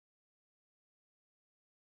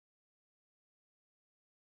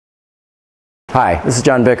Hi, this is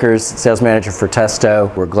John Vickers, Sales Manager for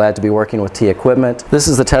Testo. We're glad to be working with T Equipment. This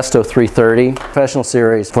is the Testo 330 professional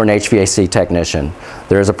series for an HVAC technician.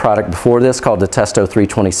 There is a product before this called the Testo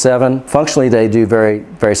 327. Functionally, they do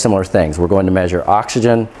very similar things. We're going to measure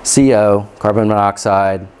oxygen, CO, carbon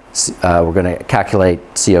monoxide, we're going to calculate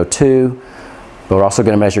CO2, but we're also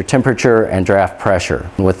going to measure temperature and draft pressure.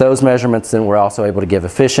 And with those measurements, then we're also able to give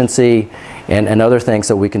efficiency and other things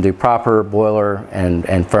so we can do proper boiler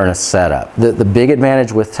and furnace setup. The big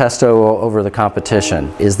advantage with Testo over the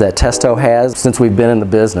competition is that Testo has, since we've been in the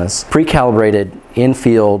business, pre-calibrated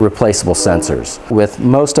in-field replaceable sensors. With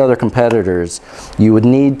most other competitors, you would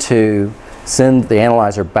need to send the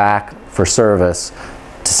analyzer back for service,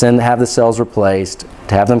 to have the cells replaced,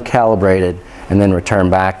 to have them calibrated, and then return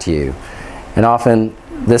back to you. And often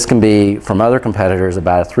this can be, from other competitors,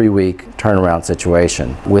 about a 3-week turnaround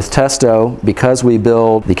situation. With Testo, because we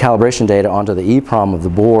build the calibration data onto the EEPROM of the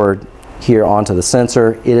board here onto the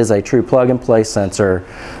sensor, it is a true plug-and-play sensor,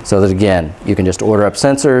 so that again, you can just order up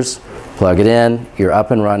sensors, plug it in, you're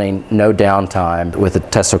up and running, no downtime with the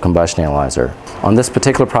Testo Combustion Analyzer. On this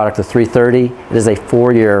particular product, the 330, it is a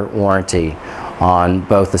 4-year warranty on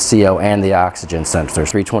both the CO and the oxygen sensors.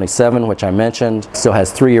 327, which I mentioned, still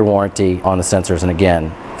has 3-year warranty on the sensors, and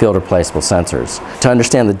again, field replaceable sensors. To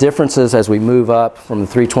understand the differences as we move up from the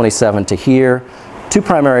 327 to here, 2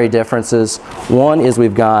 primary differences. One is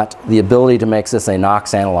we've got the ability to make this a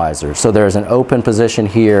NOx analyzer. So there's an open position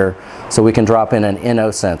here, so we can drop in an NO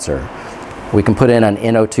sensor. We can put in an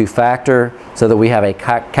NO2 factor so that we have a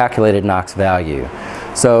calculated NOx value.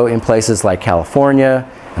 So in places like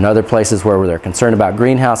California, and other places where they're concerned about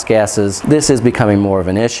greenhouse gases, this is becoming more of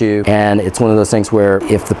an issue, and it's one of those things where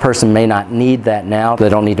if the person may not need that now, they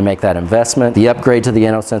don't need to make that investment. The upgrade to the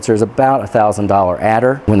NO sensor is about a $1,000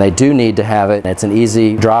 adder. When they do need to have it, it's an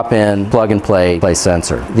easy drop-in, plug-and-play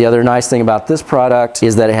sensor. The other nice thing about this product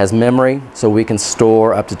is that it has memory, so we can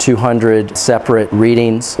store up to 200 separate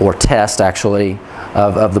readings, or tests actually,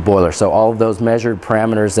 of the boiler. So all of those measured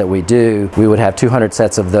parameters that we do, we would have 200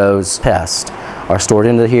 sets of those tests are stored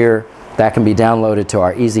into here. That can be downloaded to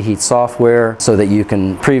our Easy Heat software so that you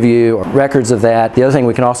can preview records of that. The other thing,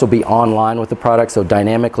 we can also be online with the product, so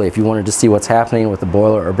dynamically, if you wanted to see what's happening with the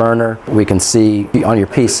boiler or burner, we can see on your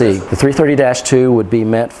PC. The 330-2 would be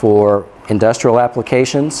meant for industrial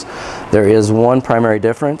applications. There is one primary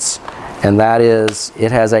difference, and that is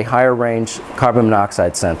it has a higher range carbon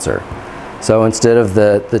monoxide sensor. So instead of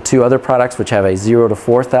the 2 other products, which have a 0 to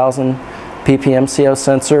 4,000 ppm CO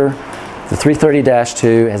sensor, the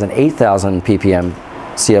 330-2 has an 8,000 ppm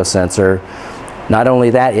CO sensor. Not only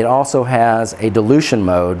that, it also has a dilution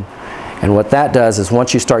mode, and what that does is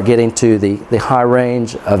once you start getting to the high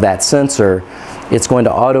range of that sensor, it's going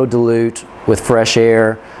to auto dilute with fresh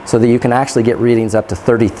air so that you can actually get readings up to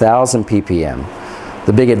 30,000 ppm.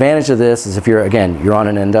 The big advantage of this is if you're on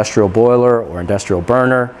an industrial boiler or industrial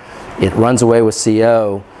burner, it runs away with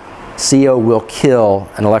CO. CO will kill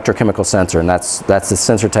an electrochemical sensor, and that's the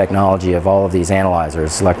sensor technology of all of these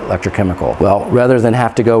analyzers, electrochemical. Well, rather than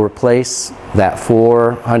have to go replace that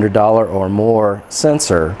 $400 or more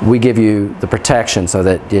sensor, we give you the protection so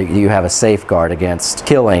that you have a safeguard against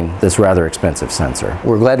killing this rather expensive sensor.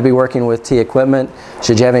 We're glad to be working with T Equipment.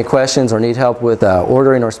 Should you have any questions or need help with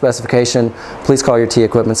ordering or specification, please call your T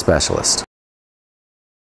Equipment specialist.